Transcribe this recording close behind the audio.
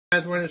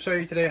Guys, wanted to show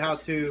you today how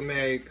to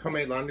make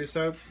homemade laundry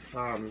soap.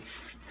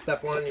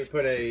 Step one, you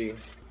put a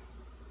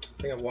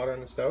thing of water on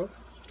the stove,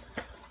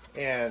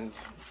 and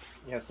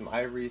you have some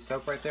ivory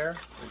soap right there,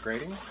 the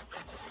grating.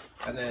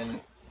 And then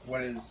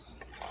these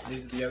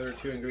are the other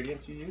two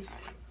ingredients you use?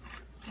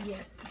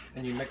 Yes.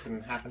 And you mix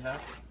them half and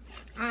half?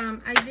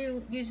 I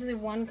do usually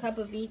 1 cup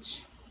of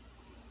each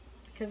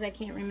because I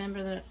can't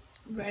remember the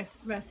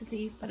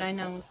recipe, but I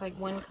know it's like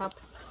 1 cup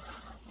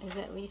is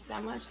at least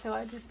that much, so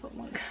I just put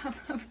 1 cup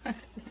of it.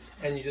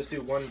 And you just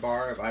do 1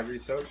 bar of ivory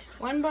soap?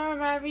 1 bar of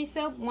ivory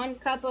soap, 1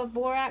 cup of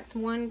borax,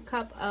 1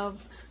 cup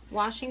of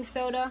washing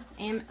soda,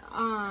 and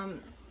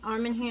Arm &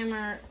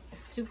 Hammer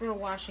super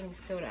washing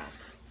soda.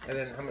 And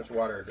then how much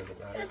water does it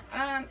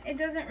matter? It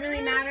doesn't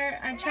really matter.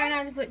 I try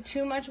not to put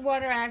too much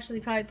water. I actually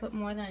probably put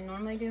more than I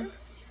normally do.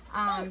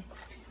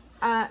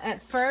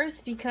 At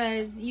first,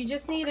 because you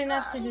just need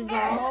enough to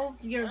dissolve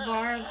your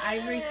bar of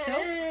ivory soap.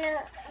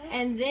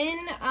 And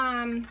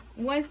then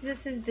once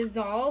this is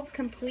dissolved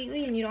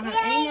completely and you don't have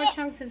any more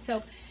chunks of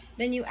soap,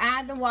 then you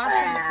add the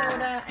washing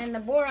soda and the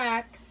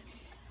borax,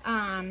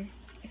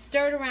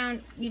 stir it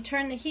around, you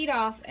turn the heat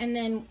off, and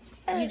then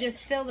you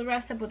just fill the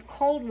rest up with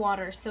cold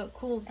water so it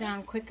cools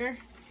down quicker.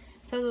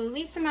 So the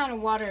least amount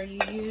of water you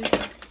use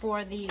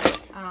for the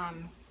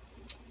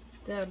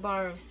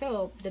bar of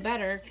soap, the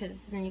better,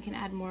 because then you can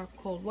add more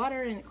cold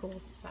water and it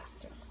cools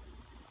faster.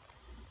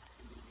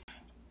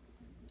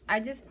 I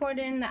just poured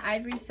in the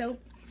ivory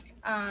soap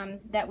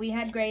that we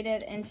had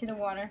grated into the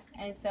water,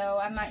 and so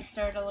I might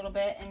stir it a little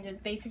bit and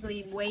just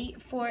basically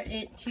wait for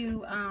it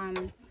to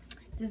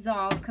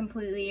dissolve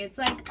completely. It's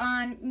like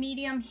on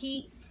medium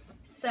heat,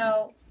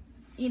 so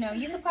you know,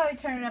 you could probably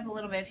turn it up a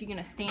little bit if you're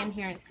going to stand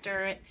here and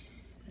stir it,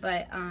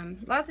 but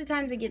lots of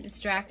times I get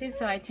distracted,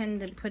 so I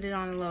tend to put it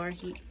on a lower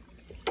heat.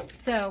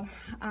 So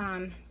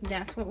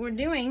that's what we're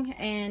doing,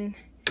 and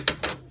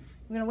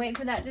we're going to wait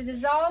for that to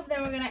dissolve.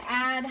 Then we're going to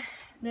add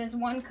this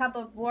 1 cup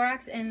of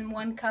borax and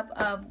 1 cup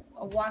of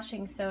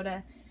washing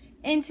soda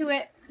into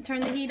it, turn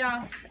the heat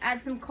off,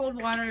 add some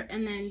cold water,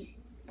 and then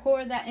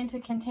pour that into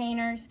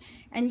containers.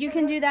 And you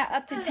can do that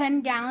up to 10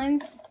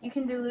 gallons. You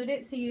can dilute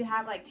it so you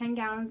have like 10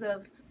 gallons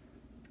of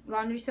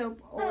laundry soap,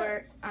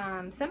 or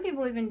some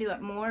people even do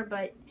it more,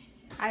 but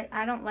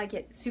I don't like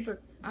it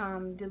super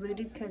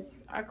diluted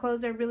because our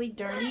clothes are really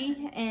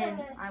dirty and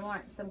I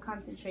want some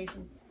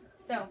concentration.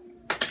 So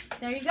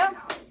there you go.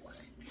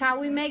 That's how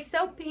we make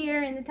soap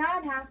here in the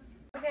Todd house.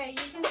 Okay, you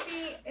can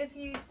see, if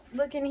you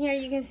look in here,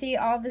 you can see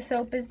all the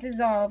soap is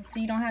dissolved, so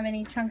you don't have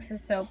any chunks of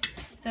soap.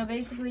 So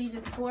basically you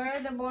just pour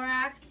the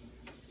borax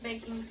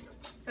baking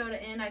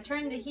soda in. I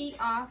turned the heat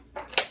off.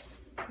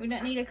 We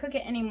don't need to cook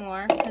it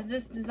anymore because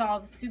this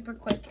dissolves super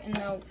quick in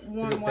the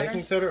warm water.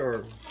 Baking soda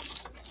or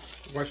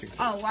washing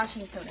soda? Oh,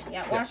 washing soda.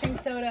 Yeah, washing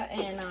soda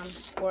and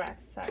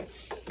borax. Sorry.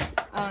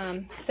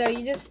 So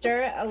you just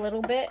stir it a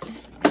little bit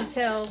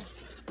until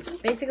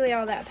basically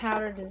all that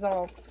powder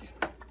dissolves,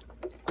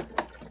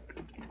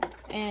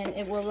 and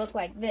it will look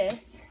like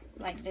this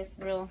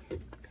real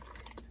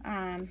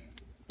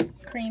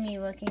creamy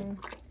looking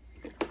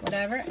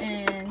whatever,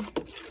 and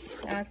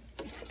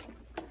that's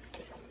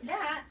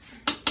that.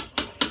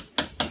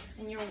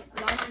 And your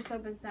laundry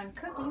soap is done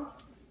cooking.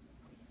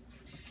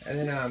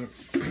 And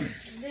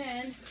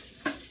then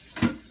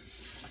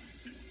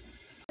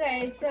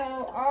okay, so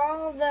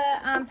all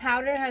the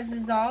powder has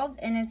dissolved,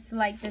 and it's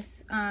like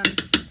this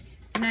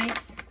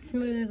nice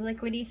smooth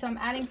liquidy. So I'm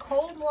adding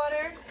cold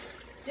water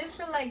just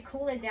to like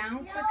cool it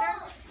down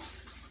quicker,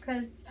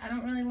 because I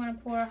don't really want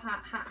to pour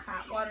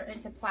hot water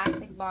into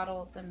plastic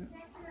bottles, and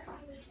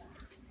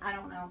I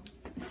don't know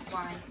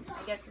why.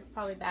 I guess it's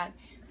probably bad.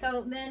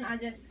 So then I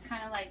just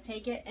kind of like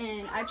take it,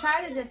 and I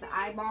try to just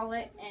eyeball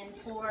it and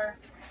pour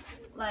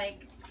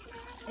like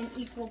an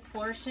equal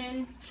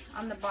portion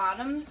on the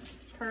bottom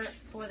for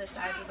the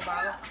size of the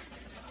bottle,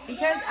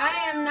 because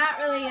I am not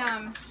really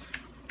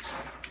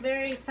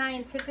very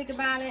scientific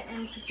about it.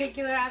 In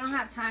particular, I don't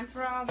have time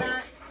for all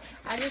that.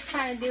 I just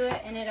kind of do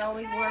it, and it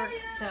always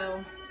works.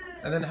 So.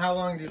 And then how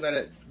long do you let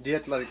it? Do you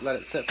have to let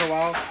it sit for a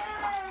while?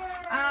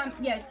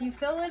 Yes, you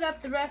fill it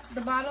up the rest of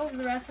the bottles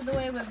the rest of the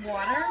way with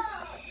water.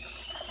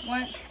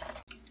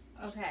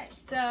 Okay,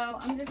 so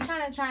I'm just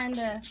kind of trying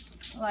to,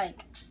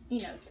 like,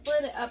 you know,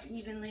 split it up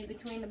evenly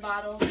between the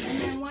bottles. And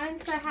then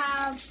once I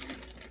have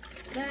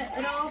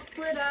it all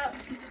split up,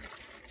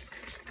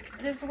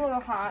 it is a little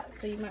hot,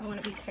 so you might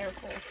want to be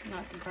careful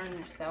not to burn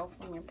yourself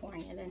when you're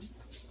pouring it in.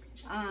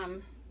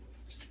 I'm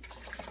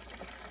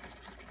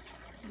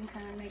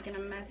kind of making a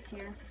mess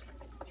here,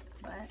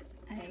 but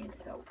hey,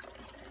 it's soap.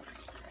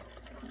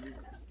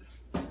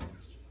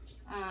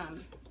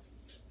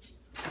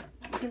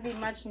 You can be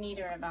much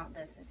neater about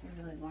this if you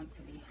really want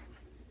to be.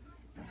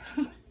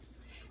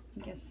 I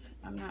guess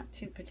I'm not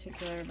too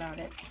particular about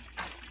it.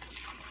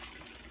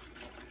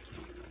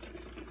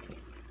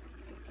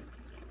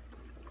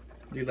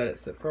 Do you let it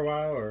sit for a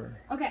while, or?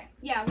 Okay,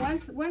 yeah.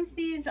 Once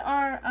these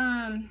are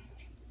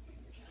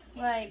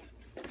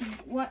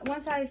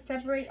once I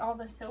separate all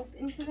the soap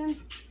into them,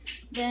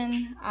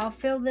 then I'll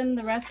fill them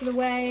the rest of the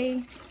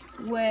way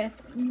with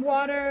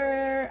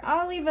water.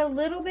 I'll leave a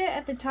little bit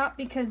at the top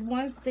because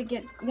once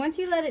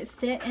you let it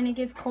sit and it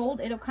gets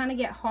cold, it'll kind of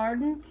get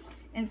hardened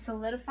and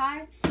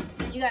solidify.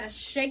 And you got to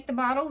shake the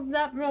bottles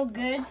up real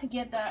good to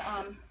get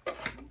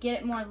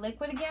it more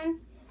liquid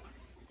again.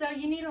 So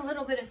you need a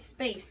little bit of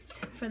space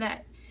for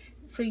that,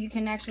 so you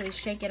can actually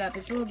shake it up.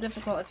 It's a little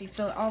difficult if you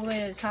fill it all the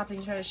way to the top and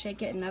you try to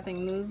shake it and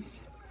nothing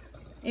moves.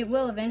 It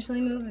will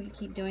eventually move if you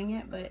keep doing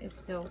it, but it's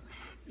still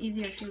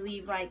easier if you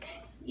leave, like,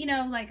 you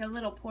know, like a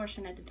little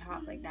portion at the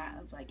top like that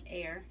of like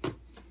air.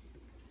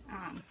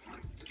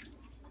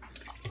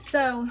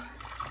 So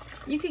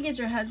you could get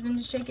your husband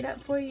to shake it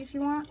up for you if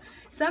you want.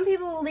 Some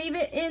people will leave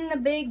it in the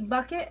big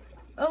bucket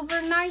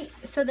overnight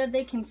so that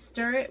they can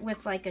stir it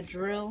with like a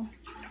drill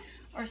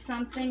or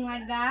something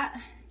like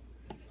that.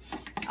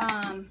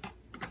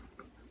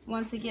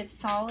 Once it gets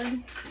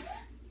solid,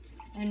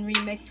 and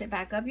remix it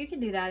back up. You can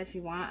do that if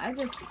you want.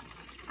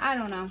 I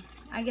don't know.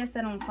 I guess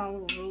I don't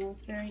follow the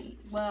rules very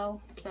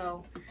well,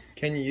 so.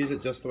 Can you use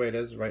it just the way it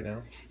is right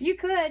now? You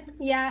could,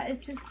 yeah.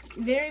 It's just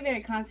very,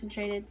 very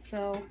concentrated,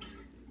 so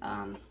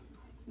it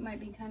might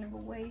be kind of a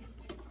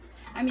waste.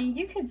 I mean,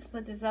 you could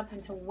split this up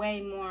into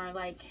way more,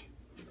 like,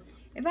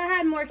 if I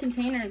had more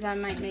containers, I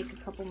might make a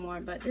couple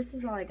more, but this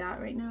is all I got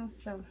right now,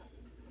 so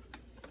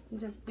I'm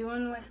just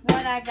doing with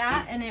what I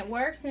got, and it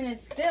works, and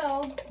it's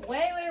still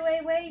way, way, way,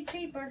 way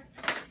cheaper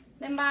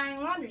than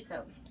buying laundry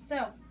soap.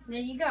 So there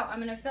you go.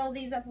 I'm going to fill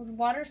these up with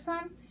water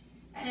some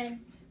and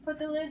put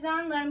the lids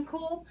on, let them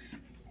cool.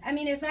 I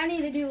mean, if I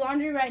need to do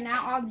laundry right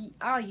now,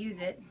 I'll use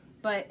it,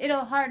 but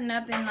it'll harden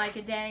up in like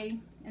a day,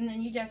 and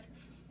then you just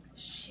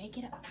shake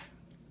it up.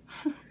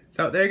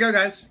 So there you go,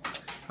 guys.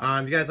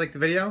 If you guys liked the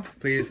video,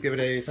 please give it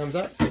a thumbs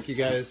up. Thank you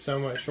guys so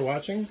much for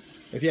watching.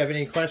 If you have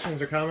any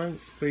questions or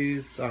comments,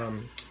 please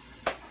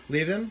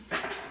leave them,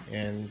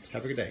 and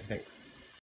have a good day. Thanks.